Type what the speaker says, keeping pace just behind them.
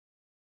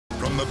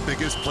From the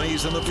biggest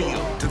plays on the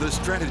field to the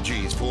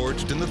strategies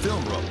forged in the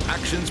film room,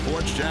 Action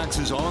Sports Jax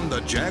is on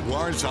the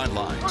Jaguars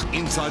sidelines,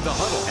 inside the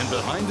huddle, and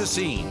behind the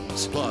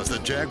scenes. Plus, the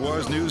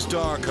Jaguars news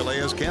star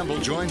Calais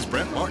Campbell joins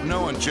Brent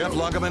Martineau and Jeff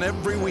Loggeman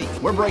every week.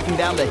 We're breaking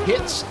down the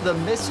hits, the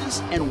misses,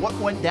 and what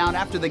went down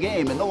after the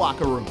game in the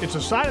locker room. It's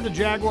a side of the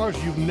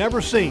Jaguars you've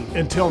never seen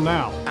until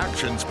now.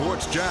 Action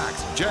Sports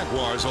Jax,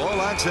 Jaguars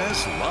All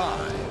Access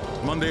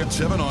Live. Monday at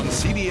 7 on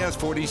CBS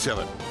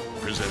 47.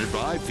 Presented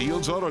by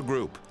Fields Auto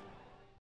Group.